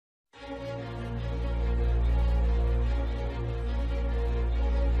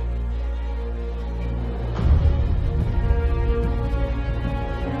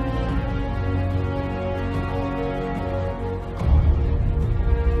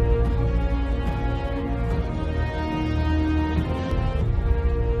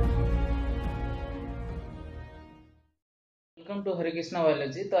हरे Krishna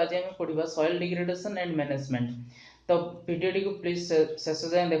biology. तो आज आम पढ़ा सॉइल डिग्रेडेशन एंड मैनेजमेंट। तो वीडियो को प्लीज शेष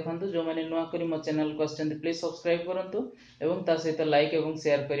जाए देखो, जो मैंने नुआ कर मो चैनल को आसछन्ति प्लीज सब्सक्राइब करूँ एवं ता सहित लाइक और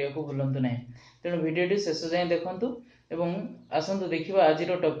शेयर करने को भूलु ना। तेणु वीडियो शेष जाए देखु एवं आसतु देखा आज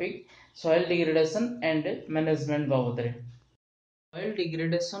topic soil degradation and management बाबद में। सॉइल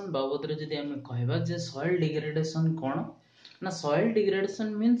डिग्रेडेशन बाबद में जदि आम कहबा जे सॉइल डिग्रेडेशन कौन ना, soil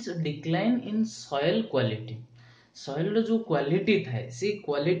degradation means decline in soil quality. Soil रो जो क्वालिटी थाए से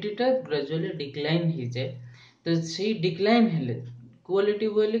क्वालिटीटा ग्रेजुअली डिक्लाइन हो जाए। तो से डिक्लाइन हेले क्वालिटी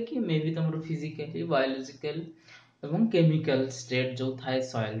बोले कि मे बी तुम फिजिकली बायोलॉजिकल एवं केमिकल स्टेट जो थाए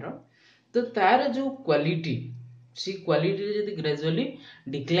सॉइल रो, तो तार जो क्वालिटी सी क्वालिटी जदि ग्रेजुअली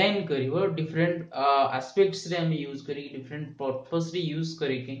डिक्लाइन करिवो डिफरेंट एस्पेक्ट्स रे हम यूज करी डिफरेंट पर्पस रे यूज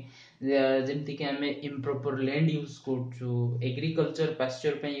करी जेमती कि आम improper land use करछु, agriculture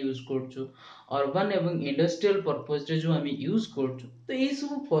pasture पे यूज करछु, अर्बन एवं इंडस्ट्रियल पर्पस रे जो आम यूज करछु। तो ये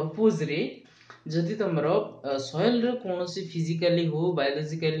सब पर्पस रे जदि तुमर सॉइल रे कोनोसी फिजिकली हो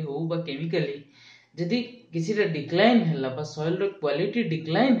बायोलॉजिकली हो बा केमिकली जदि किसी रे डिक्लाइन हैला बा सॉइल रे क्वालिटी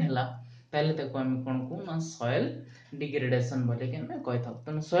डिक्लाइन हैला, ताले ताको आम कोन को ना सॉइल डिग्रेडेशन बोले कि हमें कहता हूं।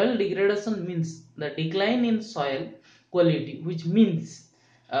 तो soil degradation means the decline in soil quality which means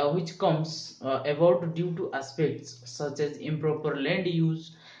which comes about due to aspects such as improper land use,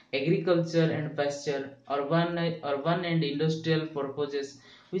 agriculture and pasture, urban and industrial purposes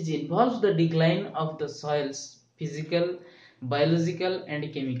which involves the decline of the soil's physical, biological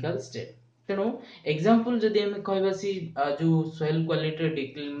and chemical state। तेणु example जदि आम कहबा सी जो soil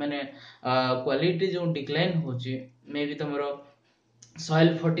quality माने quality जो decline होची, may be तुमरो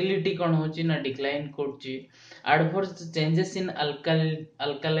soil fertility कौन होची ना डिक्लाइन करची, एडवर्स चेंजेस इन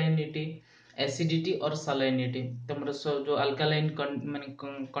अल्कालाइनिटी, एसिडिटी और सलाइनिटी। तुमरो जो अल्कालाइन माने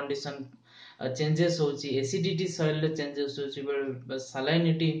कंडीशन चेंजेस होची, एसिडिटी सॉइल चेंजेस होची,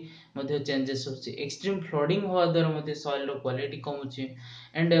 सलाइनिटी मध्ये चेंजेस होची, एक्सट्रीम फ्लडिंग होवा द्वारा मध्ये सॉइल रो क्वालिटी कम होची,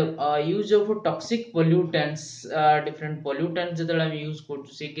 and use of toxic pollutants different pollutants जदला हम यूज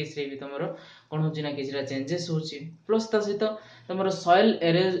करछु से केस रे भी तमरो कोन होची ना किछरा चेंजेस होची। प्लस ता सहित तमरो सॉइल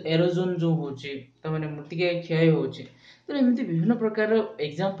एरोजन जो होची त माने मृत्तिका क्षय होची। तो एमती विभिन्न प्रकार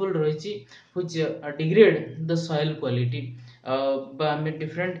एग्जांपल रहिछि which degrade the soil quality बा में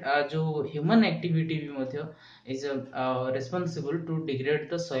डिफरेंट जो ह्यूमन एक्टिविटी भी मध्य is responsible to degrade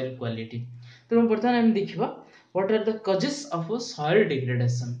the soil quality. तो बर्तमान हम देखिबा what are the causes of soil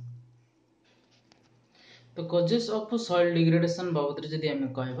degradation. तो कॉजेस ऑफ सॉइल डिग्रेडेशन बाबद जदि हम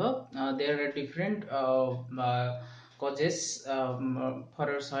कहबा there are different causes for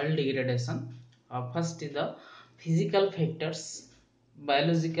soil degradation. First is the physical factors,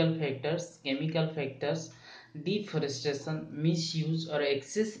 biological factors, chemical factors, deforestation, misuse or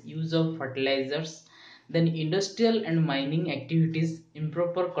excess use of fertilizers, then industrial and mining activities,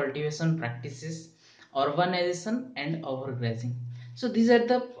 improper cultivation practices, urbanization and overgrazing. So these are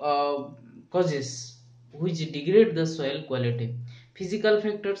the causes which degrade the soil quality. Physical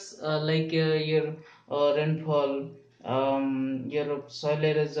factors like your rainfall, your soil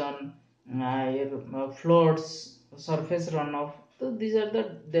erosion, your floods, surface runoff. So these are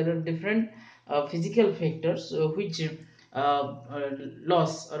there are different physical factors which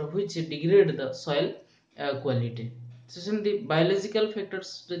loss or which degrade the soil quality. So the biological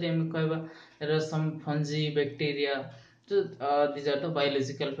factors जदि हम कहबा there are some fungi, bacteria. So these are the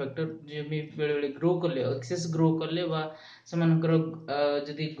biological factor जो भी बेले बेले grow करले access grow करले बा सेमानकर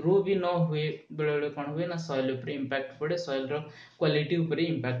जदि ग्रो भी न हुए बेले बेले कोन हुए ना सॉइल ऊपर इंपैक्ट पड़े, सॉइल रो क्वालिटी ऊपर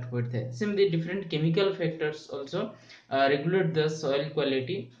इंपैक्ट पड़थे। सेमली different chemical factors also regulate the soil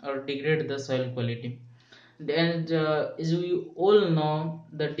quality और degrade the soil quality. And as we all know,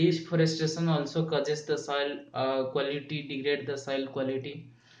 the deforestation also causes the soil quality, degrade the soil quality.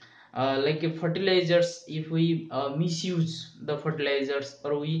 Like fertilizers, if we misuse the fertilizers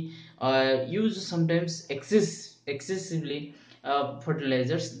or we use sometimes excessively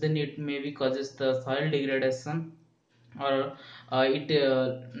fertilizers, then it maybe causes the soil degradation or it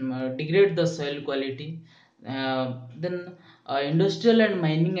degrade the soil quality. Then industrial and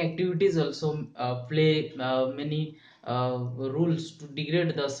mining activities also play many rules to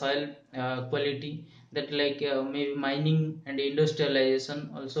degrade the soil quality. That like maybe mining and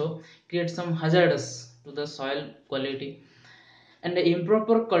industrialization also create some hazards to the soil quality, and the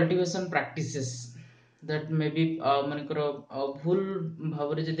improper cultivation practices that maybe मानकर भूल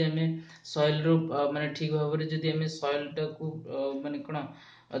भाव रे जदि हमें soil रो माने ठीक भाव रे जदि हमें सॉइल टा को माने कोन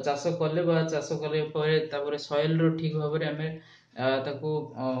चाष कले बा चाष करे परे तापर सॉइल रो ठीक भाव रे हमें ताको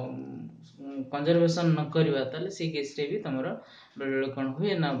कंजर्वेशन न करबा ताले से केस रे भी तमरो बेले कोन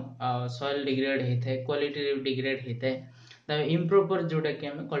हुए ना सॉइल डिग्रेड हेते, क्वालिटी डिग्रेड हेते। इम्प्रोपर जोटा कि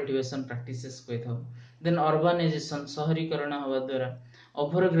आम कल्टिवेशन प्रैक्टिसेस कही। देन अर्बानाइजेशन शहरीकरण हवा द्वारा,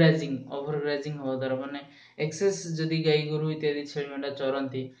 ओभरग्राजिंग हवा द्वारा माने एक्सेस जदि गाई गोरु इत्यादि छेली मेंढा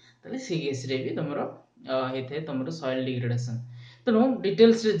चरती ताले सी केस रे भी तुमरो हेते तुमरो सॉइल डिग्रेडेशन। तेणु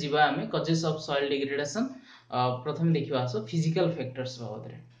डिटेल्स रे जीवा आमे कजेस ऑफ सॉइल डिग्रेडेशन। प्रथम देखिबा आसो फिजिकल फैक्टर्स बाबद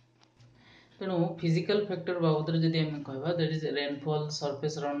रे। तेणु फिजिकल फैक्टर बाबद जदि आम कहबा that is rainfall,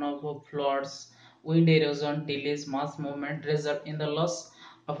 surface run of, floods, wind erosion, delays, mass movement result in the loss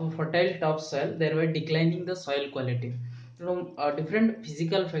of a fertile topsoil, thereby declining the soil quality. तेणु different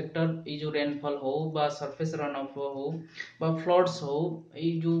physical factor ये जो rainfall हो बा surface run of हो बा floods हो,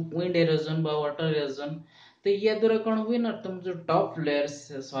 ये जो विंड एरोजन बा वाटर एरोजन, तो या द्वारा कौन हुए ना तुम जो टॉप लेयर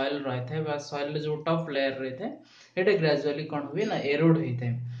सॉइल रही है सॉइल जो टॉप लेयर रही है ये ग्रेजुअली कौन हुए ना एरोड होता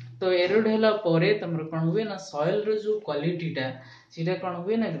है। तो एरोड है तुम कौन हुए ना सॉइल रो जो क्वालिटीटा सीटा कौन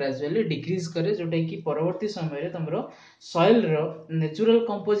हुए ना ग्रेजुअली डिक्रीज करे, जोटा कि परवर्ती समय तुम सॉइल रो नेचुरल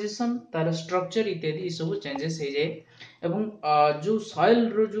कंपोजिशन तार स्ट्रक्चर इत्यादि सब चेंजेस हो जाए। एवं जो सॉइल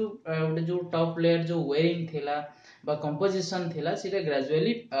रो जो गोटे जो टॉप लेयर जो वेयरिंग थिला बा कंपोजिशन थिला सीटा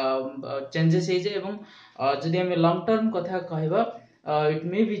ग्रेजुअली चेंजेस हो जाए। एवं जदि हम लॉन्ग टर्म कथा कहबा it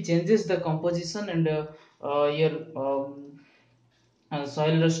may be changes the composition and your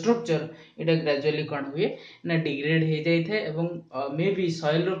soil structure इटा ग्रेजुअली कौन हुए ना डिग्रेड हो जाए थे। एवं मे बी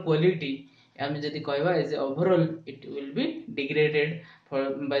सॉइल क्वालिटी आम जदि कहबा as overall it will be degraded for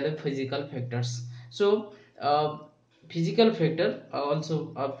by the physical factors. So physical factor also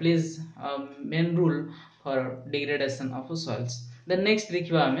plays main role for degradation of soils. The next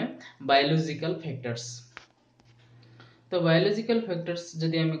देखिबा हमें biological factors। तो बायोलॉजिकल फैक्टर्स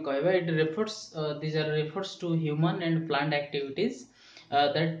जदि हम कहबा it refers these are refers to human and plant activities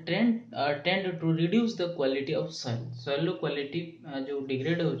that tend to reduce the quality of soil quality जो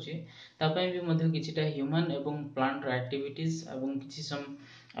degrade होची तापय भी मध्य किछिटा human एवं प्लांट एक्टिविटीज एवं किछि सम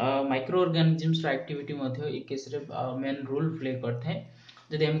माइक्रो ऑर्गेनिजम्स एक्टिविटी मध्य ए केस रे मेन रोल प्ले करथे है।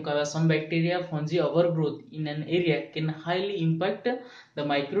 जदि हम कहबा some bacteria fungi overgrowth in an area can highly impact the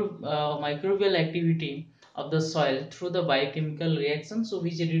microbial activity of the soil through the biochemical reaction, so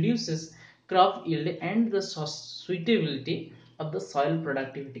which reduces crop yield and the suitability of the soil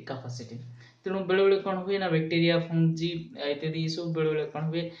productivity capacity. तेणु बेले बेले कौन हुए ना bacteria fungi इत्यादि सब बेले बेले कौन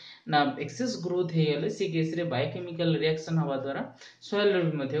हुए ना एक्सेस ग्रोथ हो गले सी केस रे बायोकेमिकल रिएक्शन हवा द्वारा सॉइल रे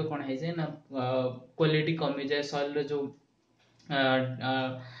भी कौन है जाए ना क्वालिटी कमी जाए, सॉइल रे जो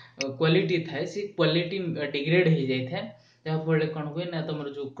क्वालिटी थाए सी क्वालिटी डिग्रेड हो जाए थे, जहाँ फल कौन हुए ना तुम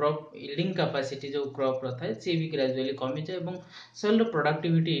जो क्रॉप यील्डिंग कैपेसिटी जो क्रॉप रहा सी भी ग्रेजुअली कमी जाए और सॉइल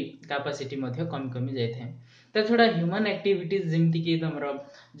प्रोडक्टिविटी कैपेसिटी कमी कमी जाए। ता छड़ा ह्यूमन एक्टिविटीज जमती कि तुम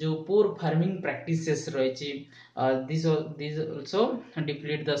जो पूर फार्मिंग प्रैक्टिसेस रही this also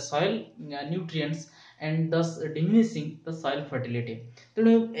deplete the soil nutrients and दस डिमिनिशिंग द सॉइल फर्टिलिटी।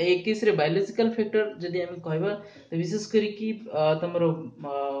 तेणु ए केस रे बायोलॉजिकल फैक्टर जदि हम कहबा तो विशेष करी तुम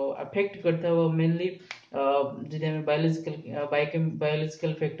अफेक्ट करता मेनली जदि हम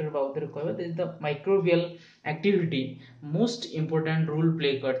बायोलॉजिकल फैक्टर बाबद कहबा this the microbial activity most important role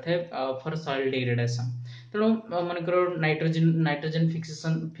play करता है फॉर सॉइल डिग्रेडेशन। तेणु मनकर नाइट्रोजन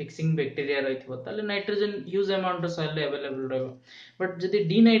फिक्सिंग बैक्टीरिया रही nitrogen huge amount soil available रहा, बट जदि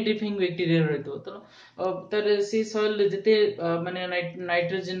डीनाइट्रिफाइंग बैक्टीरिया रही तार से सॉइल जिते माने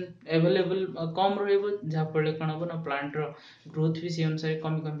नाइट्रोजन अवेलेबल कम रहा फल कौन हम ना प्लांट ग्रोथ भी से अनुसार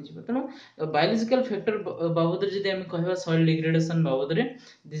कमी कमी जी। तेणु बायोलॉजिकल फैक्टर बाबद जदि हम कहबा सॉइल डिग्रेडेशन बाबद रे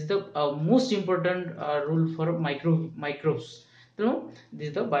this the most important role for microbes. तेणु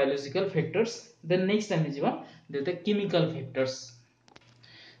this the biological factors. Then next आम जीवा the chemical factors.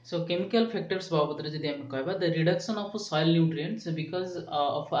 So chemical factors बाबद जदि हम कहबा the reduction of soil nutrients because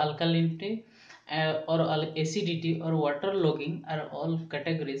of अल्कालिनिटी or acidity or water logging are all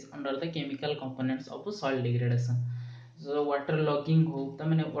categories under the chemical components of soil degradation. So water logging हो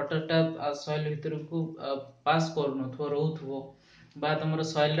तमें water टा soil भीतर को पास करनो थो रहू बा तुम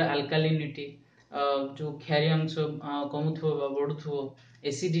सॉइल अल्कालिनिटी जो क्षारीय अंश कमुथो बढ़ुथो,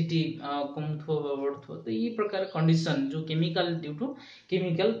 एसिडिटी कमुथो बढ़ुथो, तो ये प्रकार कंडीशन जो chemical due to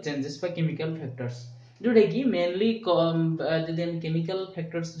chemical changes बा केमिकल फैक्टर्स जोटा कि मेनली जदि हम केमिकल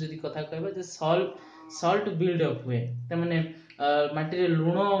फैक्टर्स जदि कथा कहबा जे सॉल्ट बिल्ड अप हुए तमाने माटी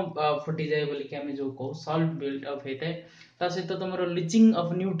लुण फुटी जाए बोली कि हमें जो कहू सॉल्ट बिल्ड अप होता है ता सहित तुम लिचिंग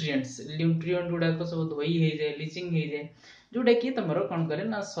ऑफ न्यूट्रिएंट्स गुड़ाक सब धोई हो जाए लिचिंग हो जाए जोटा कि तुम कौन करे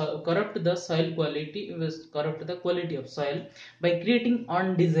ना corrupt the soil quality, corrupt the quality of soil by creating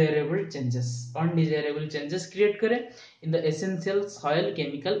undesirable changes create करे in the essential soil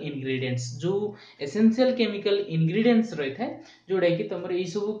chemical ingredients, जो एसेंशियल केमिकल इंग्रेडिएंट्स रही था जोटा कि तुम ये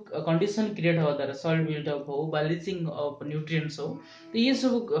सब कंडीशन क्रिएट हवा द्वारा सॉइल बिल्डअप हो बा लीचिंग ऑफ न्यूट्रिएंट्स हो, तो ये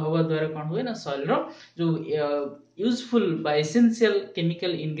सब हवा द्वारा कौन हुए ना सॉइल रो जो यूजफुल बा एसेंशियल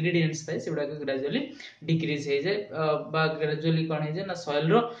केमिकल इंग्रेडिएंट्स थाए सेगुडा ग्रेजुअली डिक्रीज हो जाए बा ग्रेजुअली कौन हो जाए ना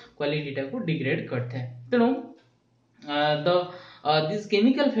सॉइल रो क्वालिटी टाको डिग्रेड करता है। तेणु the these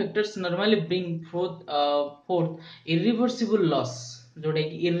chemical factors normally bring forth irreversible loss, जोटा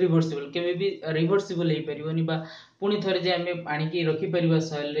कि इरिवर्सिबल केबे भी रिवर्सिबल हे परिबोनी बा पुनी थरे जे हमें पानी की रखी परिबा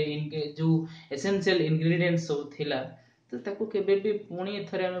सॉइल रे इनके जो एसेंशियल इंग्रेडिएंट्स सब थिला तो ताको केबे भी पुनी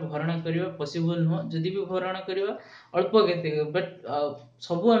थरे हमें भरणा करिवा पॉसिबल न जदी भी भरणा करिवा अल्प केते बट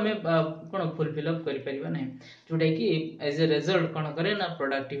सब हमें कोन फुलफिल अप करि परिबा नै, जोटा कि एज ए रिजल्ट कोन करे ना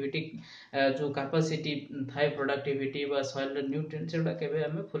प्रोडक्टिविटी जो कैपेसिटी थाए प्रोडक्टिविटी बा सॉइल न्यूट्रिएंट्स सेटा केबे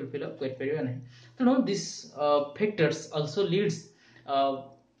हमें फुलफिल अप करि परिबा नै। तेणु this factors also leads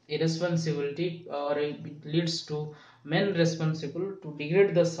irresponsibility or it leads to men responsible to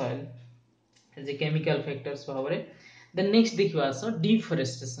degrade the soil as a chemical factors Bhavre. then next देखिबा आसो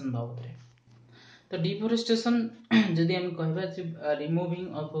deforestation भावरे। तो डिफोरेस्टेशन जदि हम कहबा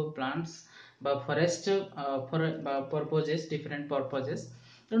रिमूविंग ऑफ प्लांट्स बा forest for purposes different purposes,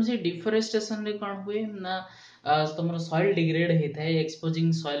 तेणु से deforestation रे कौन हुए ना तुम सॉइल डिग्रेड होता है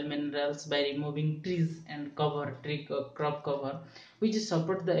exposing soil minerals by removing trees and cover tree crop cover which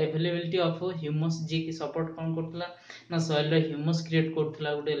support the availability of humus, जे की सपोर्ट कौन करतला ना सॉइल रो ह्यूमस क्रिएट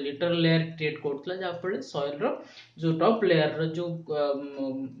करतला गोटे लिटर लेयर क्रिएट करतला जा फळे सॉइल रो जो टॉप लेयर रो जो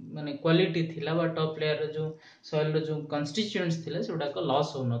माने क्वालिटी थिला बा टॉप लेयर रो जो सॉइल रो जो कन्स्टिट्यूएंट्स थिला सेडा को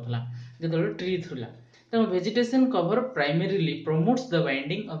लॉस हो नथला जेतले ट्री थिला। तो vegetation cover primarily promotes the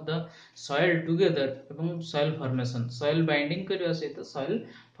binding of the soil together एवं सॉइल फॉर्मेशन, सॉइल बाइंडिंग करबा सहित सॉइल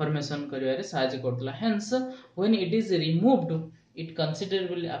फॉर्मेशन करबा रे सहायता Kartala. Hence when it is removed it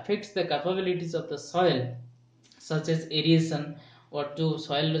considerably affects the capabilities of the soil such as aeration, और जो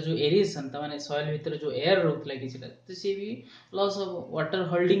soil जो aeration ता माने सॉइल भीतर जो एयर रहउतला किछटा तो से भी loss of water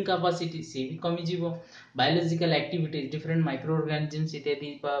holding capacity से भी कमी जीवो। Biological activities different micro organisms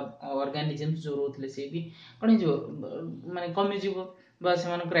इत्यादि बा ऑर्गेनिजम्स जो रहउतले से भी कोन जीवो माने कमी जीवो बा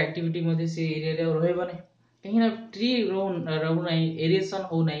सेमानकर एक्टिविटी मध्ये से एरिया रे रहइबो नै कहीं ना ट्री रहउ नै एरिएशन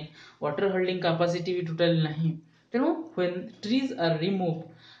हो नै वाटर होल्डिंग कैपेसिटी भी टोटली नहीं। तेणु when trees are removed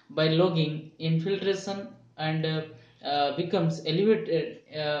by logging infiltration and becomes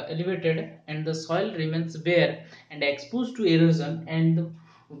elevated and the soil remains bare and exposed to erosion and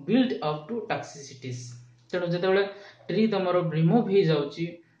build up to toxicities। तेणु जेतेबेले ट्री तमरो रिमूव हो जाउची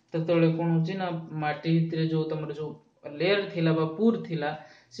ततबेले कोन होची ना माटी भितर जो तमरो जो लेयर थिला बा पूर थिला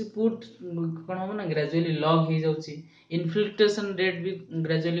से पूर कोन हो ना ग्रेजुअली लॉग हो जाउची, इनफिल्ट्रेशन रेट भी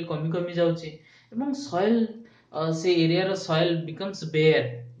ग्रेजुअली कमी कमी जाउची एवं सॉइल से एरिया रो सॉइल बिकम्स बेयर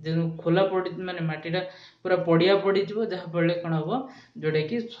जेनु खोला पड़ी माने माटीटा पूरा पड़िया पड़ी जिवो जहा पड़ले कोन हबो जोडा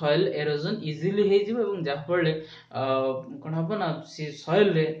कि सॉइल एरोजन इजीली हे जिवो एवं जहा पड़ले कोन हबो ना से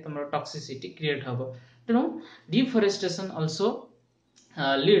सॉइल रे तमरो टॉक्सिसिटी क्रिएट हबो। तेनु डिफोरेस्टेशन आल्सो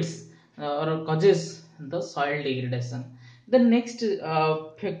लीड्स और causes the soil degradation. The next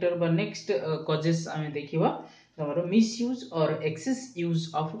factor बा नेक्स्ट कॉजेस आमे देखिबा तमरो मिसयूज और एक्सेस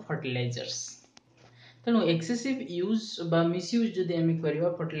यूज ऑफ फर्टिलाइजर्स। तेणु एक्सेसिव यूज बा मिसयूज जदि आम करवा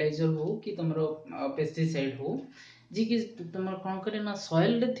फर्टिलाइजर हो कि तुम पेस्टिसाइड हो जी कि तुम कौन करे ना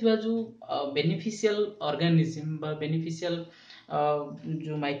सॉइल रे थिबा जो बेनिफिशियल ऑर्गेनिज्म बा बेनिफिशियल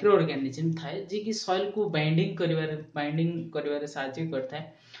जो माइक्रो ऑर्गेनिज्म थाए जी कि सॉइल को बाइंडिंग करिवारे सहायता करता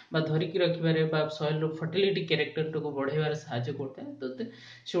है बा धरिकी रखिबारे बा सॉइल रो फर्टिलिटी कैरेक्टर को बढ़ाइबारे सहायता करता है। तो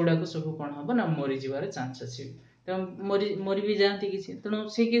सेगुडा को सब कौन हम ना मरी जिबारे चांस अछि तो मरी भी जाती किसी। तेणु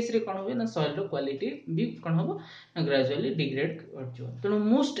से केस रे कौन हुए ना सॉइल रो क्वालिटी भी कौन हम ना ग्रेजुअली डिग्रेड कर। तेणु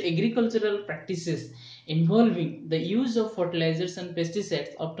most agricultural practices involving the use of fertilisers and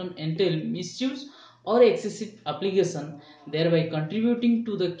pesticides often entail misuse or excessive application, thereby contributing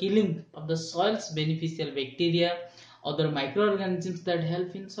to the killing of the soil's beneficial bacteria, other microorganisms that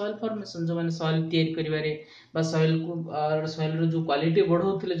help in soil formation। जो माने soil तैयारी करिवारे बा soil को soil रो जो quality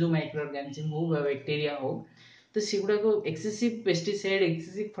बढ़ौथिले जो microorganism हो बा bacteria हो तो सेगुडा को एक्सेसिव पेस्टिसाइड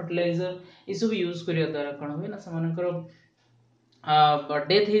एक्सेसिव फर्टिलाइजर ये सब यूज करिया द्वारा कोन होय ना समानकर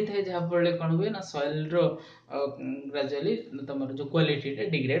डेथ ही थे जहाँ फल कौन हुए ना सॉइल रो ग्रेजुअली तुम जो क्वालिटी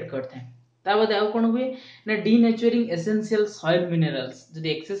डिग्रेड करते हैं। ताबद आउ कौन हुए ना डीनेचरिंग एसेंशियल सॉइल मिनरल्स जदि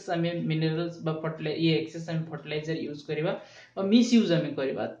एक्सेस आमे मिनरल्स बा फर्टिलाइजर ये एक्सेस आमे फर्टिलाइजर यूज करबा और मिस यूज आमे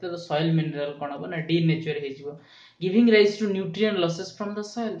करबा तो सॉइल मिनरल कौन हो ना डीनेचर हे जिवो giving rise to nutrient losses from the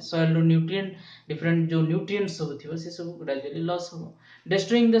soil row nutrient different जो न्यूट्रिएंट्स सब थिबो से सब ग्रेजुअली लॉस हो,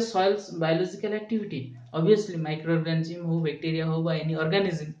 destroying the soils biological activity. Obviously micro organism हो, बैक्टीरिया हो बा एनी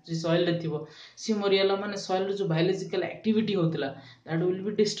ऑर्गेनिज्म जे सॉइल रे थिबो सी मरियाला माने सॉइल रो जो बायोलॉजिकल एक्टिविटी होतला that will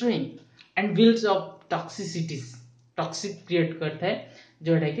be destroying and builds up टॉक्सिसिटीज, toxic create करता है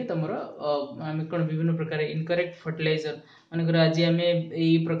जोटा कि तुमर आम कौन विभिन्न प्रकार इनकरेक्ट फर्टिलाइजर मनकर आज आम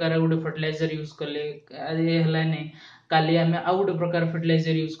यही प्रकार गोटे फर्टिलाइजर यूज कले नहीं काली आम आउ गोटे प्रकार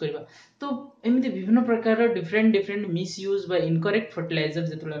फर्टिलाइजर यूज करवा। तो एमती विभिन्न प्रकार डिफरेंट डिफरेंट मिस यूज बा इनकरेक्ट फर्टिलाइजर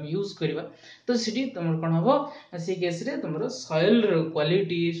जो आम यूज करवा तो सीटी तुम कौन हम से केस तुम soil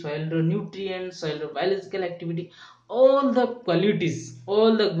quality, soil nutrient, soil biological activity, all the qualities,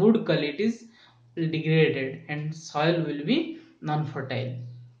 all the good qualities will degraded and soil will be non-fertile.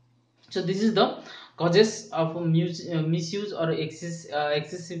 So this is the causes of misuse or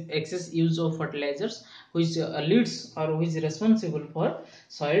excess use of fertilizers which leads or which is responsible for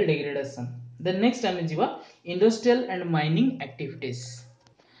soil degradation. Then next time jiva industrial and mining activities.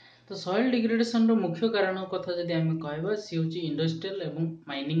 तो soil degradation रो मुख्य कारण कथा जदि आम कहबा सी होची industrial एवं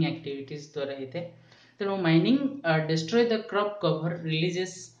mining activities द्वारा होते। तेणु mining destroy the crop cover,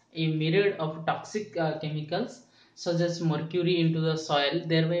 releases A myriad of toxic chemicals such as mercury into the soil,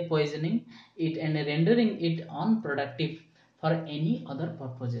 thereby poisoning it and rendering it unproductive for any other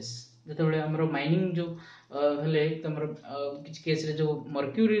purposes. ଯେତେବେଳେ ଆମର mining जो हेले तमर किछ case रे जो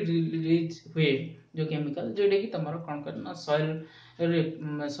मर्क्यूरी रिलीज हुए जो केमिकल जोटा कि तमर कौन करना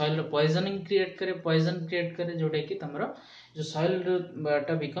सॉइल पॉइजनिंग क्रिएट करे, पॉइजन क्रिएट करे जोटा कि तमर जो सॉइल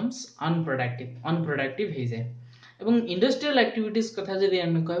टा बिकम्स अनप्रोडक्टिव हो जाए। एवं इंडस्ट्रियल एक्टिविटीज कथा जदि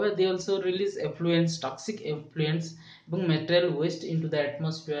आम कहबा they also release effluents, toxic effluents एवं material waste into the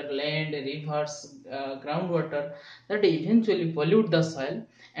atmosphere, land, reverse, ground water that eventually pollute the soil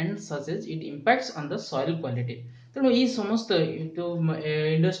and such as it impacts on the soil quality. तेणु ये समस्त जो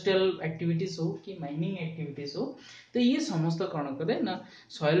industrial activities हो कि mining activities हो तो ये समस्त कौन करे ना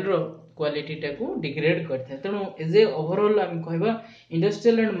सॉइल रो क्वालिटी टाको डिग्रेड करते हैं। तेणु एज ए ओवरऑल आम कहबा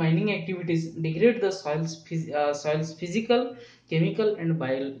industrial and mining activities degrade the soils physical, chemical and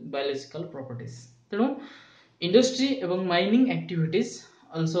biological properties. तेणु इंडस्ट्री एवं mining activities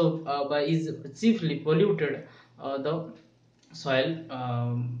also is chiefly polluted the soil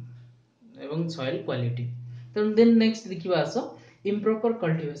एवं soil quality. then next देखिबा आसो improper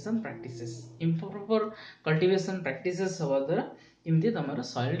cultivation practices. improper cultivation practices हवा द्वारा इमती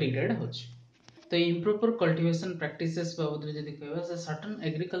तमरा soil degrade होछि। तो improper cultivation practices बाबद रे जदि कहबा से certain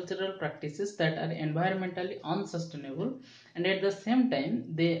agricultural practices that are environmentally unsustainable and at the same time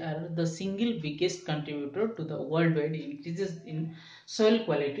they are the single biggest contributor to the worldwide increases in soil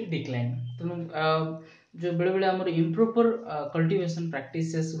quality decline. तो जो बेले बेले हमर improper cultivation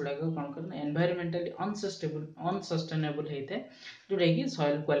practices गुडा को कौन करना environmentally unsustainable हेते जोटा कि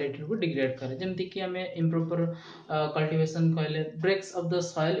soil quality को degrade करे। जेमति कि हमें improper cultivation कहले breaks of the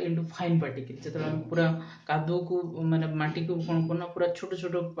soil into fine particles, जेतरा हम पूरा कादो को माने माटी को कौन करना पूरा छोटो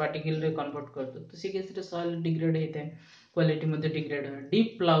छोटो पार्टिकल रे कन्वर्ट कर दो तो सी केस रे soil degrade हेते, क्वालिटी मध्ये डिग्रेड है।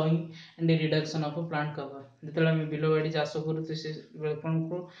 Deep ploughing and reduction of plant cover, जेतला हम बिलवाड़ी चाष करू तो से कोन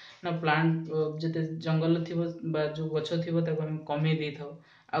को ना प्लांट जते जंगल थिबो बा जो गछ थिबो ताको हम कमे दे थाउ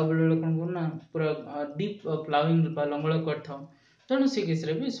आ बेले बेले कोन को ना पूरा डीप प्लाउइंग बा लंगळ कर थाउ तेणु से केस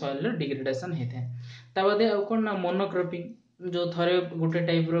रे भी सॉइल डिग्रेडेशन हेते। ता बादे आ कोन ना मोनोक्रॉपिंग जो थरे गोटे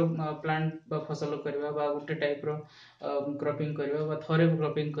टाइप रो प्लांट बा फसल करबा बा गोटे टाइप रो क्रॉपिंग करबा बा थरे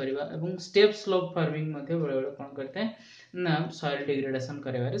क्रॉपिंग करबा एवं स्टेप स्लोप फार्मिंग मध्ये बेले बेले कोन करते हैं ना सॉइल डिग्रेडेशन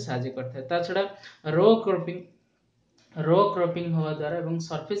करबारे साहाय्य करता है। ता छडा रो क्रॉपिंग हवा द्वारा एवं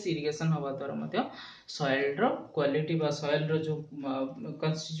सरफेस इरिगेशन हवा द्वारा मध्ये सॉइल रो क्वालिटी बा सॉइल रो जो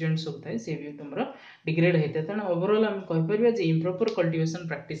कंस्टिट्यूएंट्स होता है से भी तुमरा डिग्रेड हेते। तने ओवरऑल हम कहि परबा जे इम्प्रॉपर कल्टीवेशन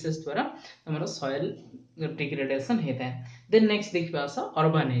प्रैक्टिसेस द्वारा तुमरा सॉइल डिग्रेडेशन हेते है। देन नेक्स्ट देखबा आसा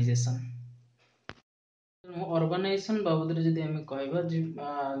अर्बनाइजेशन। अर्बनाइजेशन बाबद रे जदि हम कहबा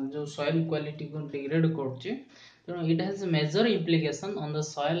जो सॉइल क्वालिटी को डिग्रेड करछि तेणु it has major implication on the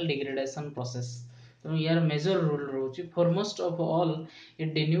soil degradation process. तेणु यार major role रोची। Foremost of all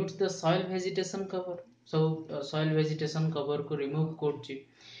it डिन्यूट्स the soil vegetation cover, so soil vegetation cover को रिमूव करछि।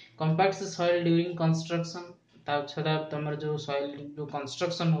 कंपैक्ट्स सॉइल ड्यूरिंग कंस्ट्रक्शन, ता छडा तमर जो सॉइल जो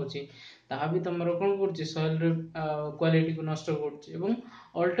कंस्ट्रक्शन होची ता भी तमर कोन करछि सॉइल रे क्वालिटी को नष्ट करछि एवं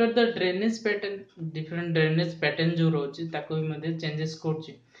alter the drainage pattern, different drainage pattern जो रोची ताको भी मध्ये चेंजेस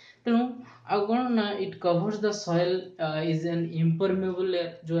करछि। तेणु आ कोन ना it covers the soil is an impermeable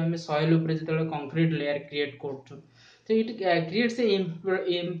layer, जो हमें सॉइल ऊपर जतले कंक्रीट लेयर क्रिएट करछु तो it creates a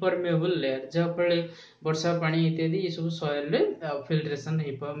impermeable layer जहाँ फल वर्षा पानी इत्यादि ये सब सॉइल रे फिल्ट्रेशन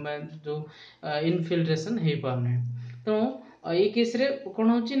जो इनफिल्ट्रेशन हो पाने तो ये केस रे कौन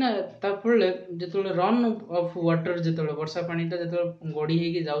होची ना ताफल जो रन ऑफ वाटर जो वर्षा पानीटा जो गड़ी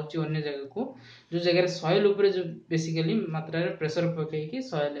होगी जाऊँच अन्य जगह को जो जगह सॉइल ऊपर जो बेसिकली मात्रा रे प्रेशर पकईकि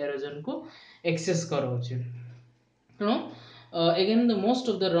सॉइल एरोजन को एक्सेस कराउची तेणु again the most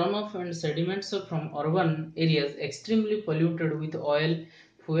of the runoff and sediments from urban areas extremely polluted with oil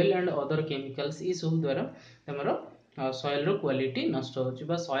fuel and other chemicals ये सब द्वारा तमरो सॉइल रो क्वालिटी नष्ट होची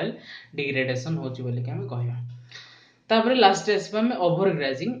बा सॉइल डिग्रेडेशन होची बोली के हम कहबा तापर लास्ट आसबा हम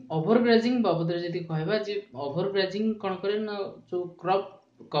ओवरग्राजिंग बाबद रे जदी कहबा जे ओवरग्राजिंग कोन करे ना जो क्रॉप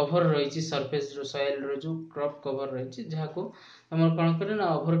कवर रही सरफेस रो सॉइल रो जो क्रॉप कवर रही जहाँ को तमर कोन करे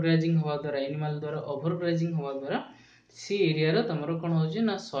ना ओवरग्राजिंग हवा द्वारा एनिमल द्वारा ओवरग्राजिंग हवा द्वारा सी एरिया रो तमरो कोन होची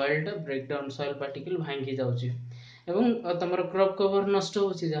ना सॉइल टा ब्रेकडाउन सॉइल पार्टिकल भांगी जाउची एवं तमरो क्रॉप कवर नष्ट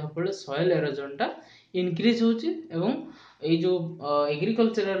होची जहाँ फल सॉइल एरोजन टा इंक्रीज होची एवं ये जो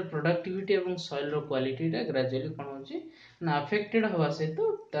एग्रीकल्चरल प्रोडक्टिविटी एवं सॉइल रो क्वालिटी टा ग्रेजुअली कोन होची ना अफेक्टेड हवा से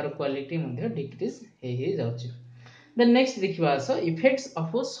तो तार क्वालिटी मध्ये डिक्रीज हे जाउची देन नेक्स्ट देखिबा आसो इफेक्ट्स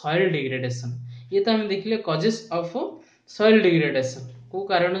ऑफ सॉइल डिग्रेडेशन ये तो हम देखले कॉजेस ऑफ सॉइल डिग्रेडेशन को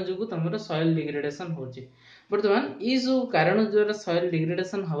कारण जो तमरो सॉइल डिग्रेडेशन होची वर्तमान ये जो कारण द्वारा सॉइल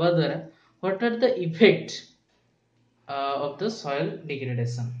डिग्रेडेशन हवा द्वारा what are the effect of the soil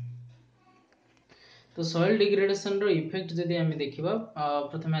degradation तो सॉइल डिग्रेडेशन रो इफेक्ट जदि हम देखिबा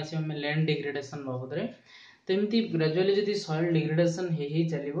प्रथम आसी हम लैंड डिग्रेडेशन बाबद रे तेमती ग्रेजुअली जदि सॉइल डिग्रेडेशन हे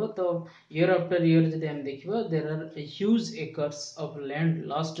चलिबो तो ईयर आफ्टर ईयर जदि हम देखिबा there are huge acres of land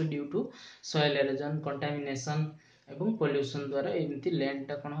lost due to soil halogen contamination एवं पोल्यूशन द्वारा एमती लैंड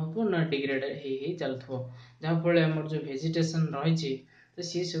टा कोन होबो ना डिग्रेड हे चलथो जहाँ फल हमर जो वेजिटेशन रही तो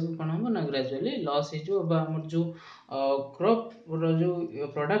सी सब कौन हम ना ग्रेजुअली लॉस हो जो क्रॉप जो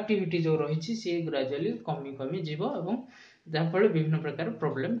प्रोडक्टिविटी जो रही सी ग्रेजुअली कमी कमी जीव एवं जहाँ फल विभिन्न प्रकार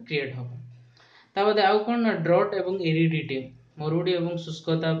प्रॉब्लम क्रिएट हम ताबद आउ कौन ना ड्रॉट एवं एरिडिटी मरुड़ी एवं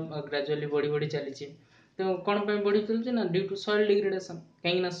शुष्कता ग्रेजुअली बढ़ी बढ़ी चली तो कौन बढ़ी चलती ना ड्यू टू सॉइल डिग्रेडेशन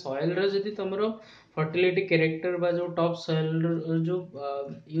कहीं सॉइल री तुम फर्टिलिटी कैरेक्टर बा जो टॉप सॉइल जो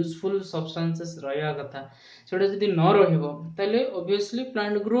यूजफुल सब्सटेंसेस रहा कथा सेटा जदि न रहिबो ताले ऑब्वियसली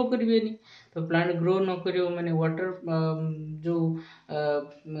प्लांट ग्रो करिवेनी तो प्लांट ग्रो न करियो माने वाटर जो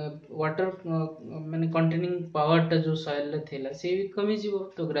वाटर माने कंटेनिंग पावर टा जो सॉइल रे थिला से भी कमी जीवो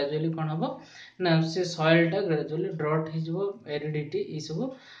तो ग्रेजुअली कोन हबो ना से सॉइल टा ग्रेजुअली ड्रॉट हि जीवो एरिडिटी ई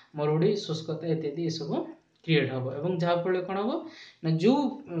सब मरुड़ी शुष्कता इत्यादि ई सब क्रिएट हम एवं जहाँ फल कौन हम ना जो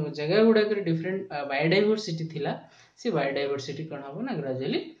जगह गुड़ाक डिफरेंट बायोडाइवर्सिटी थिला से बायोडाइवर्सिटी कौन हम ना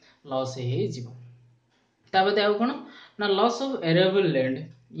ग्रेजुअली लॉस हो ताबद आउ कौन ना लॉस ऑफ एरेबल लैंड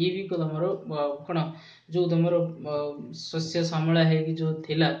ये भी तुम कौन जो तुम शस्य श्यामला है जो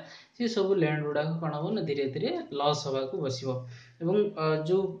थिला सी सब लैंड गुड़ाक कौन हम ना धीरे धीरे लॉस हवा को बसो एवं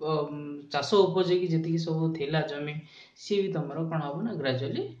जो चाष उपयोगी जी सब थिला जमी सी भी तुम कौन हम ना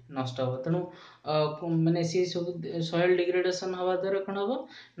ग्रेजुअली नष्ट हम तेणु माने सी सब सॉइल डिग्रेडेशन हवा द्वारा कौन हम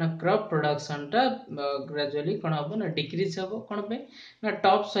ना क्रॉप प्रोडक्शन टा ग्रेजुअली कौन हम ना डिक्रीज हम कौन पे ना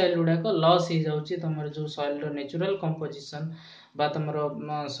टॉप सॉइल गुड़ाक लॉस हो जाउची तुम जो सॉइल रो नेचुरल कंपोजिशन बा तुम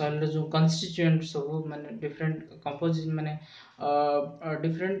सॉइल रो जो कंस्टिट्यूएंट सब माने डिफरेंट कंपोजिट माने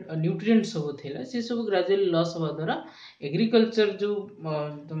डिफरेंट न्यूट्रिएंट सब थिला से सब ग्रेजुअली लॉस हवा द्वारा एग्रीकल्चर जो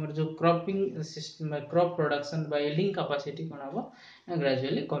तुम जो क्रॉपिंग सिस्टम क्रॉप प्रोडक्शन बा यील्डिंग कैपेसिटी कौन हम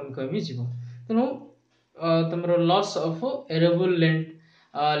ग्रेजुअली कमी कमी जीवो तेणु तुम loss of arable land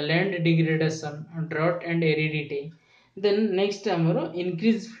land degradation drought and aridity then next आमर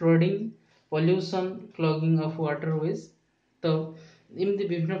increase flooding pollution clogging of waterways तो एमती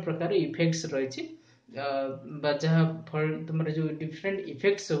विभिन्न प्रकार इफेक्ट्स रही जहाँ फल तुम जो डिफरेंट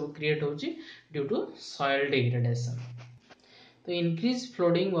इफेक्ट्स सब क्रिएट हो ड्यू टू सॉइल डिग्रेडेशन तो इंक्रीज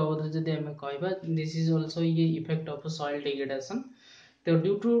फ्लडिंग बाबद जब आम कह दिस इज ऑल्सो ये इफेक्ट ऑफ सॉइल डिग्रेडेशन तो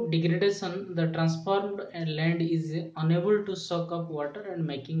due to degradation the transformed land is unable to सक up water and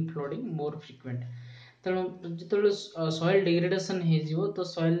making flooding more frequent तेणु जो सॉइल डिग्रेडेशन हो तो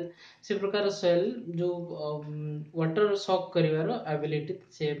सॉइल से प्रकार सॉइल जो वाटर सक कर एबिलिटी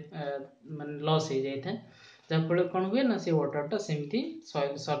से मान लॉस हो जाए जहाँ फल कौन हुए ना से वाटरटा सेमती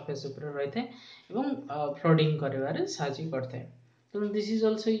सॉइल सरफेस रही है और फ्लडिंग कर साहाଯ୍य करता है तेणु this is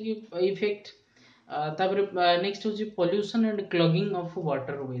also effect next हूँ pollution and clogging of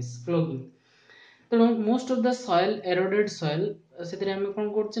waterways clogging तेणु most of the soil एरोडेड soil से आम कौन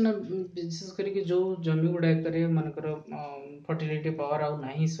कर विशेष करके जो जमी गुड़ाक मनकर फर्टिलिटी पावर आउ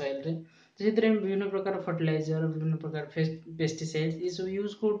ना सॉइल रे से विभिन्न प्रकार फर्टिलाइजर विभिन्न प्रकार पेस्टिसाइड्स ये सब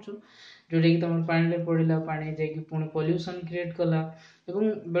यूज कर जोटा कि तुम पानी पड़ा पानी पुणी पॉल्यूशन क्रिएट कला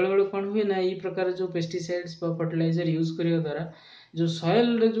बेले बेले कौन हुए ना ये प्रकार जो पेस्टिसाइड्स फर्टिलाइजर यूज करने द्वारा जो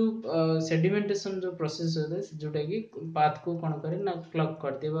सॉइल जो सेडिमेंटेशन जो प्रोसेस होता है जोटा कि पाथ को कौन करे ना क्लग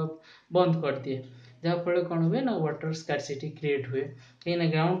कर दिए बंद कर दिए जहाँफल कौन हुए ना वाटर स्कार्सिटी क्रिएट हुए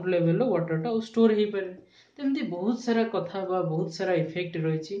कहीं ग्राउंड लेवल वाटरटा स्टोर हो पारे तो बहुत सारा कथा बहुत सारा इफेक्ट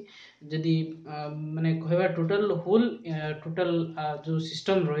रही जदि माने कहवा टोटल होल टोटल जो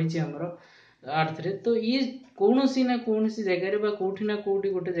सिस्टम रही आमर अर्थ रे तो ये कौन सी ना कौन सी जगह कौटी ना कौटी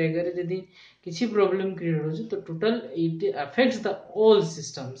गोटे जगह जदि किसी प्रॉब्लम क्रिएट हो तो total it affects the all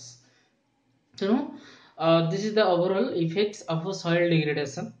systems तेणु this is the overall effects of soil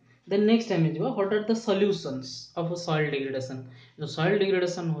degradation then next time जो what are the solutions of soil degradation जो सॉइल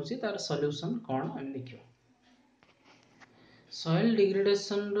डिग्रेडेशन होची तार सॉल्यूशन कौन हम देखियो सॉइल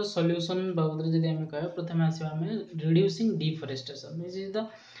डिग्रेडेशन रो सॉल्यूशन बाबद रे जदि हम कह प्रथम आसीबा हम reducing deforestation this is the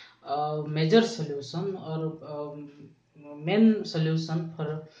major solution or main solution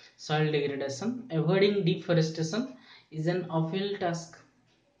for soil degradation avoiding deforestation is an uphill task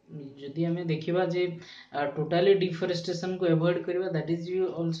जदि हमें देखिबा जे टोटली डिफॉरेस्टेशन को अवॉइड करबा दैट इज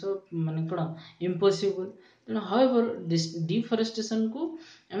आल्सो माने कोन इम्पॉसिबल तेणु हाउएवर डिफॉरेस्टेशन को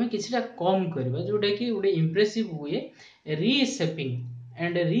हमें किछटा कम करबा जोटा कि गोटे impressive way reshaping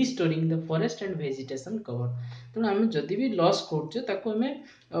and restoring the forest and vegetation cover तेणु आम जदि भी लॉस करें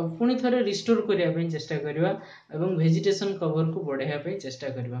पुणी थे रिस्टोर करने चेष्टा करवा एवं वेजिटेशन कवर को बढ़ाई चेष्टा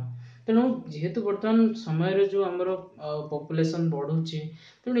करवा तेणु जेहेतु बर्तमान समय जो आमर पॉपुलेशन बढ़ुची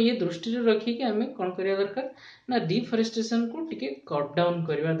तेणु ये दृष्टि रखिक आम कौन करवा दरकार ना डिफॉरेस्टेशन को टिके कट डाउन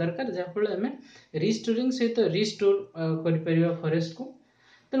करवा दरकार जहाँफल आम रिस्टोरिंग सहित रिस्टोर कर फॉरेस्ट को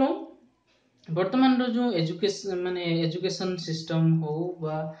तेणु वर्तमान जो एजुकेशन माने एजुकेशन सिस्टम हो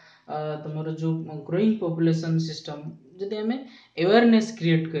बा तुम जो ग्रोइंग पॉपुलेशन सिस्टम जदि आम अवेयरनेस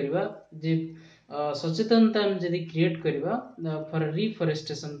क्रिएट करवा जे सचेतनता जदि क्रिएट करवा फॉर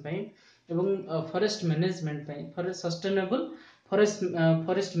रिफॉरेस्टेशन एवं forest management for sustainable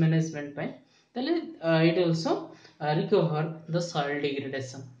forest management ताले it also recover the soil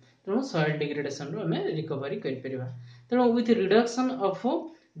degradation तेणु सॉइल डिग्रेडेशन रो आम रिकवरी कर परिबा तेणु with reduction of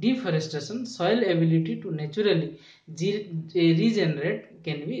deforestation soil ability to naturally regenerate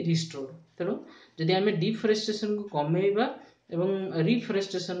can be restored तेणु जदि आम डिफॉरेस्टेशन को कमेबा एवं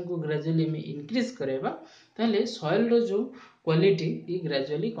रिफॉरेस्टेशन को ग्रेजुअली आम इंक्रीज करबा ताले सॉइल रो जो क्वालिटी ये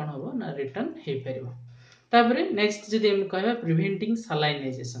ग्रेजुअली कौन हम ना रिटर्न हो पार तापरे नेक्स्ट जदि हम कहबा प्रिवेंटिंग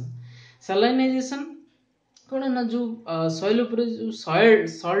सलाइनाइजेशन कौन ना जो सॉइल ऊपर जो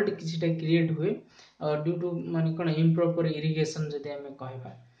सॉल्ट किछटा क्रिएट हुए ड्यू टू माने कौन इम्प्रॉपर इरिगेशन जदि आम कहबा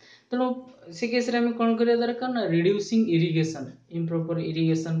तेणु से केस रे आम कौन करवा दरकार ना रिड्यूसिंग इरिगेशन इम्प्रॉपर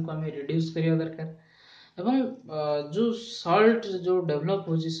इरिगेशन को आम रिड्यूस करवा दरकार एवं जो सॉल्ट जो डेवलप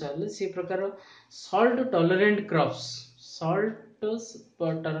हो सॉइल से प्रकार सॉल्ट टॉलरेंट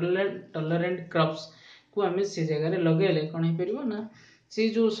क्रॉप्स को आम से जगह लगेले कौन हो पार ना से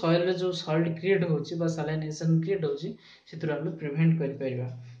जो सॉइल रे जो सॉल्ट क्रिएट होची बा सलाइनेशन क्रिएट होची सेतु आम प्रिवेंट कर परिबा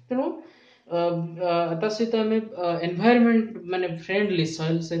तेणु ता सहित आम एनवायरनमेंट माने फ्रेंडली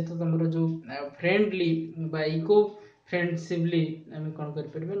सॉइल सहित तुम जो फ्रेंडली बा इको फ्रेंडसिवली आम कौन कर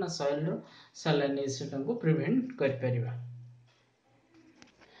परिबा ना सॉइल रो सलाइनेशन को प्रिवेंट कर परिबा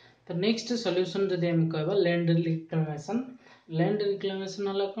तो नेक्स्ट सॉल्यूशन जदि हम कहबा लैंड रिक्लेमेशन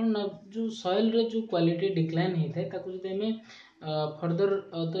हला कौन ना जो सॉइल रे जो क्वालिटी डिक्लाइन होता है ताको जदि हमें फर्दर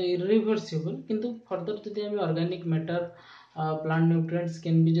तो इरिवर्सिबल किंतु फर्दर जदि हमें organic matter plant nutrients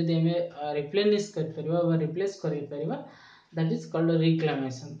can भी जदि हमें रिप्लेनिश कर परिबा बा रिप्लेस कर परिबा दैट इज कॉल्ड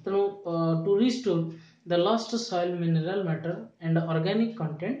रिक्लेमेशन तेणु to restore the lost soil mineral matter and organic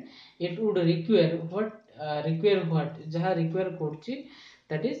content it would require what जहाँ रिक्वायर करछि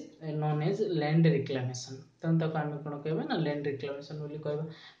that is known as land reclamation तेणु ताको आम कौन कहबा ना लैंड रिक्लेमेशन बोली कहबा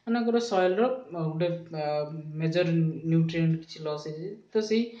मानकर सॉइल रो गोटे मेजर न्यूट्रिएंट किछि लॉस है तो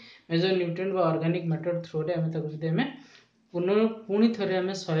सही मेजर न्यूट्रिएंट बा ऑर्गेनिक मैटर थ्रू रे आम ताको जदि हमें पुणी थे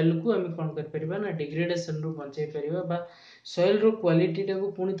आम सॉइल को आम कौन कर ना डिग्रेडेशन रू बचाई पार बा सॉइल रो क्वालिटी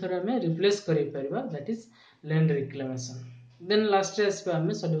टाको पुणी थे आम रिप्लेस कर that is land reclamation then last आसपा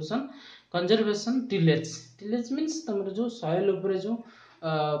आम सॉल्यूशन कंजर्वेशन टिलेज मीन्स तुम जो सॉइल ऊपर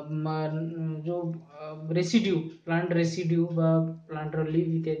जो रेसिड्यू प्लांट रेसिड्यू बा प्लांट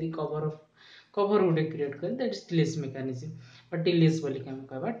लीव इत्यादि कवर गोटे क्रिएट कर दैट इज टिलेज मेकानिज्म बा टिलेज बोली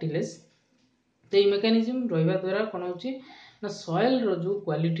कहबा टिलेज तो ये मेकानिज्म रहा द्वारा कौन हो ना सॉइल रो जो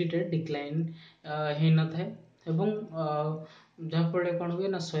क्वालिटी डिक्लाइन हो न था जहाँफल कौन हुए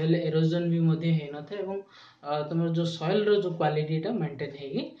ना सॉइल एरोजन भी होता है एवं तुम जो सॉइल रो जो क्वालिटीटा मेंटेन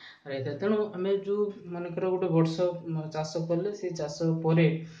होगी रही है। तेणु आम जो मनकर गोटे वर्ष चाष कले से चाष पर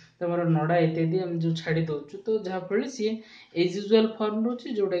तुम नड़ा इत्यादि आम जो छाड़ी दौचु तो जहाँफल सी एज यूजुआल फॉर्म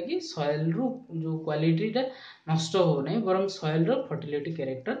रोचे जोटा कि सॉइल रू जो क्वालिटीटा नष्ट होना बरं सॉइल रो फर्टिलिटी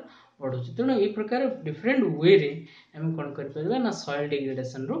कैरेक्टर बढ़ुଛି। तेणु ये प्रकार डिफरेंट वे रे आम कौन कर ना सॉइल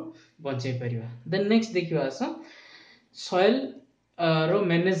डिग्रेडेशन रू बचाई पार। देन नेक्स्ट देखिए आस सॉइल रो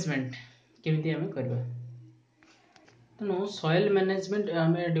मैनेजमेंट केमिति आम करवा। तेणु सॉइल मैनेजमेंट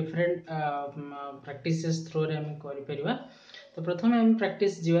आम डिफरेंट प्रैक्टिसेस थ्रो रे आम कर। तो प्रथम आम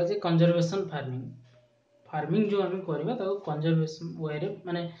प्रैक्टिस जीवा जे कंजर्वेशन फार्मिंग फार्मिंग जो आम करवा कंजर्वेशन वे रे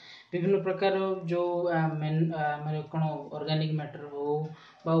माने विभिन्न प्रकार जो माने कौन ऑर्गेनिक मैटर हो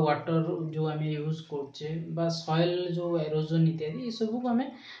बा वाटर जो आम यूज करछे बा सॉइल जो एरोजन इत्यादि ये सब को आम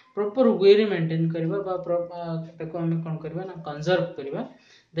प्रॉपर वे रे मेंटेन करबा ताको आम कौन करबा ना कंजर्व करबा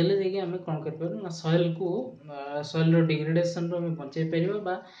देले देके आम कौन कर ना सॉइल को सॉइल रो डिग्रेडेशन रो आम बचाई परिबा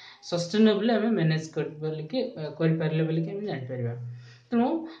बा सस्टेनेबली आम मैनेज कर पारले बोली कि आम जानि परिबा। तेणु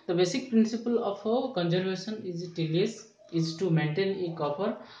the basic principle of conservation is टिलियस is to maintain a cover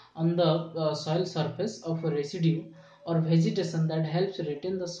on the soil surface of a residue or vegetation that helps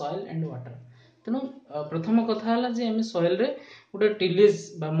retain the soil and water। तेणु प्रथम कथा है जे आम सॉइल रे गोटे टिलेज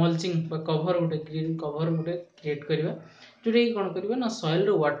बा मल्चिंग बा कवर गोटे ग्रीन कवर गोटे क्रिएट करवा जोटा कि कौन करवा ना सॉइल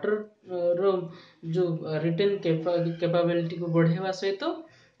रो वाटर रो जो रिटेन कैपेबिलिटी को बढ़ावा सहित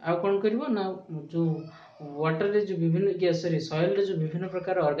आ कौन करवा ना जो वाटर रे जो विभिन्न सॉरी सॉइल रे जो विभिन्न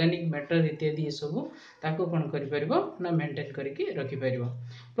प्रकार ऑर्गेनिक मैटर इत्यादि ये सब ताको कौन कर ना मेंटेन करके रखि परिबो।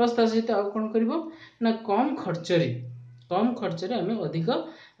 प्लस ता सहित आ कौन करबो ना कम खर्च रे हमें अधिक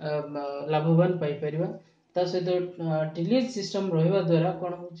लाभवान पाई परिबा। ता सहित टिलेज सिस्टम रहिबा द्वारा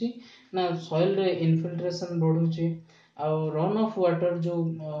कौन होची ना सॉइल रे infiltration बढ़ुची uh run of water जो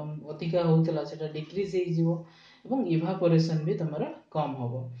अधिका होतला सेटा डिक्रीज हे जिवो एवं इवापोरेशन भी तमरा कम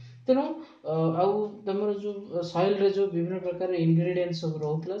होबो। तेणु आउ तुम जो सॉइल रे जो विभिन्न प्रकार इंग्रेडिएंट सब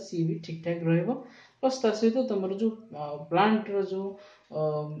रोला सी भी ठीक ठाक रहिबो। प्लस ता सहित तुम जो प्लांट रो जो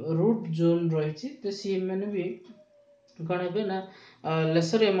रूट जोन रही तो सी मैंने भी कौन है ना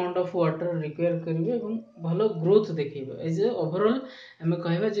lesser amount of water require करेंगे और भल ग्रोथ देखेबे। एज ए ओवरऑल आम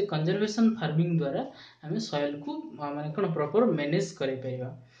कहवा जे कंजर्वेशन फार्मिंग द्वारा आम सॉइल को माने कौन प्रॉपर मैनेज कर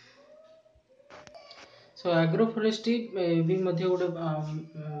पाइबा। सो एग्रोफोरेस्ट्री भी मध्य गोटे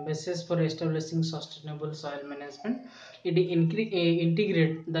basis for establishing sustainable soil management it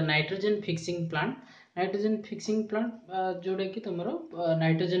integrate the nitrogen fixing plant जोड़ा कि तुम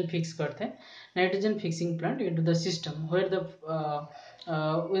नाइट्रोजन फिक्स करते हैं nitrogen fixing plant into the system where the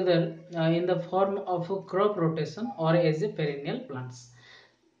whether in the form of a crop rotation or as a perennial plants।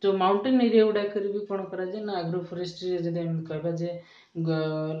 जो mountain area गुड़ा भी कौन करा ना एग्रोफोरेस्ट्री जब कहवा जे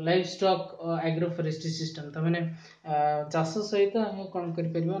लाइफ स्टॉक एग्रोफोरेस्ट्री सिस्टम तो मैंने चाष सहित आम कौन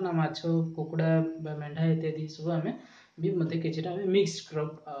कर ना माछ कुकुड़ा मेढा इत्यादि सब आम भी मत कि मिक्स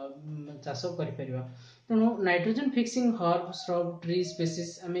क्रॉप चाष कर। तेणु nitrogen fixing herb shrub tree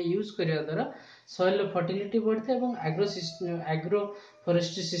species आम यूज करने द्वारा सॉइल फर्टिलिटी बढ़ता है एग्रो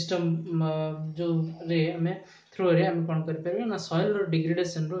फॉरेस्ट्री सिस्टम जो रे आम थ्रू रे आम कौन कर ना सॉइल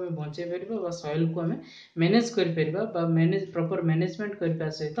डिग्रेडेशन रो आम बचाई पार सॉइल को आम मैनेज कर प्रॉपर मैनेजमेंट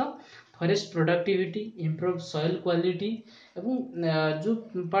करने सहित forest productivity improve soil quality एवं जो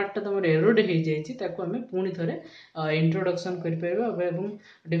पार्टा तुम एरोड हो जाए आम पुणी थे इंट्रोडक्शन कर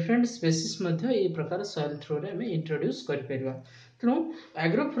डिफरेंट स्पेसीज ये प्रकार सॉइल थ्रू रे आम इंट्रोड्यूस कर। तेणु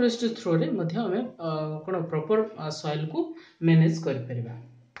एग्रोफोरेस्ट्री थ्रू रे आम कौन प्रॉपर सॉइल को मैनेज कर।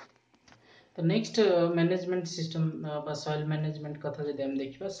 तो next management system soil management कथा जब आम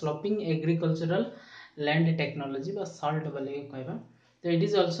देखा sloping agricultural land technology salt बोले कहवा। तो it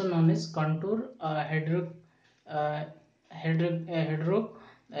is also known as contour हेड्रो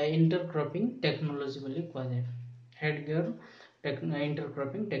intercropping technology बोली कहुए हेडगियर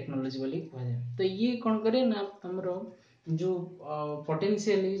इंटरक्रॉपिंग टेक्नोलॉजी बोली कहुए। तो ये कौन करे ना तुम जो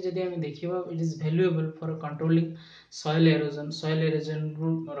पोटेंशियली जब आम देखा it is valuable for controlling soil halogen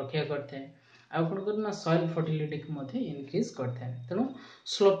रक्षा करते हैं आ कौन कर ना सॉइल फर्टिलिटी को इनक्रीज करता है। तेणु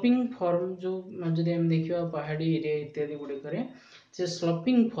स्लोपिंग फॉर्म जो जब आम देखा पहाड़ी एरिया इत्यादि गुड़िक से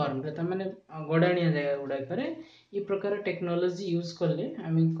स्लोपिंग फॉर्म रे मैंने गड़ाणिया जगह गुड़ाक ये प्रकार टेक्नोलॉजी यूज कले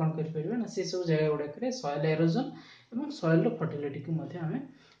आम कौन कर ना से सब जगह गुड़ाक सॉइल एरोजन और सॉइल फर्टिलिटी को आम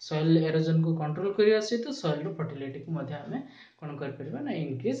सॉइल एरोजन को कंट्रोल करने सहित सॉइल फर्टिलिटी को आम कौन कर ना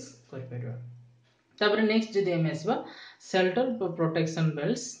इनक्रीज कर। नेक्स्ट जब आम आसवा shelter protection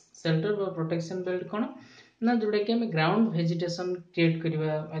belts shelter protection belt कौन ना जोटा कि आम ग्राउंड वेजिटेशन क्रिएट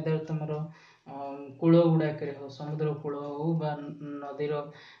करवा एदर तुम कूल गुड़ाक हो समुद्र कूल हो बा नदीर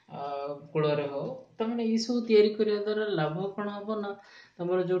कूल हो तमें ये सब या द्वारा लाभ कौन हम ना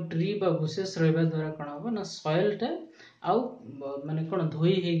तुम जो ट्री बा बुशेस रहा द्वारा कौन हम ना सॉइलटा आउ माने कौन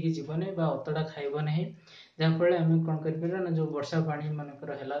धोई होगी जीवने बा अतड़ा खाइब नहीं जहाँफल आम कौन कर ना जो वर्षा पानी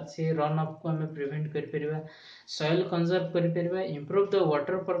मनकर है सी रन अफ को आम प्रिवेंट कर सॉइल कंजर्व कर improve the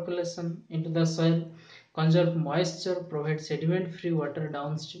water percolation into the soil conserve moisture provide sediment free water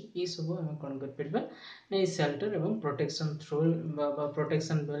downstream ये सब आम कौन कर सेल्टर एवं protection throw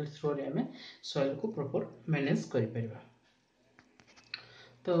protection belt throw आम सॉइल को प्रॉपर मैनेज कर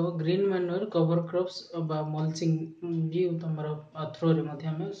तो ग्रीन मैन्योर कवर क्रॉप्स बा मल्चिंग भी तुम थ्रो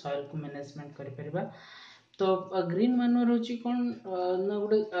रे सॉइल को मैनेजमेंट कर तो ग्रीन मैन्योर होची कौन ना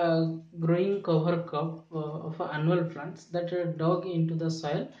गोटे growing cover crop of annual plants that dug into the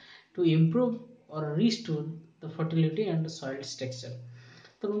soil to improve और restore the fertility and soil structure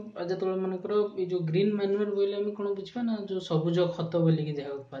तेणु जो मनकर ये जो ग्रीन मैन्योर बोले आम कौन बुझा ना जो सबुज खत बोलिकी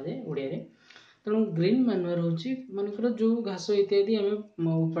जहाँ कहुए ओडिया तेणु ग्रीन मैन्योर होची मनकर जो घास इत्यादि आम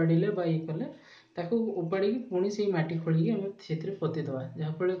उपाड़े बा ये कले ताको उपाड़ी पुणी से माटी खोलिकी आम से पोतीदे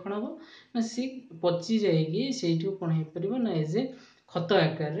जहाँफल कौन हम ना सी पची जाइए कौन हो पार ना एज ए खत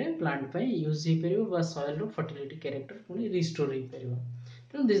आकार में प्लांट यूज हो पार सॉइल फर्टिलिटी कैरेक्टर पुणी रिस्टोर हो पार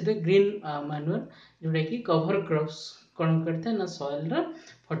तेणु दिस द ग्रीन मैन्योर जोटा कि कवर क्रॉप्स कौन करता ना सॉइल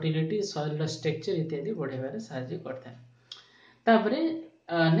फर्टिलिटी सॉइल स्ट्रक्चर इत्यादि बढ़ाइबार साहाय्य करता तापर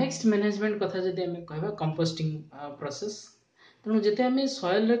नेक्स्ट मैनेजमेंट कथा जदि आम कह कंपोस्टिंग प्रोसेस तेणु जिते आम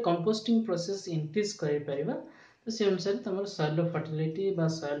सॉइल कंपोस्टिंग प्रोसेस इंक्रीज कर तो से अनुसार तुम सॉइल फर्टिलिटी बा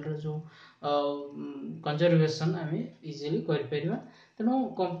सॉइल जो कंजर्वेशन आम इजिली कर तेणु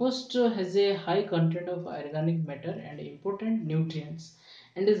compost has a high content of organic matter and important nutrients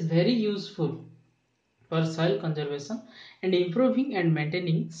and is very useful for soil conservation and improving and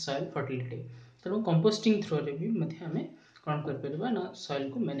maintaining soil fertility तेणु कंपोस्टिंग थ्रो रे भी आम कौन कर ना सॉइल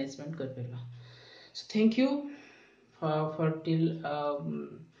को मैनेजमेंट कर so thank you for till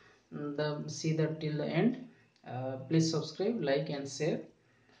the see the till the end please subscribe like and share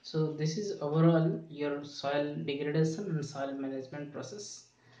so this is overall your soil degradation and soil management process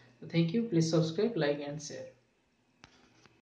so thank you please subscribe like and share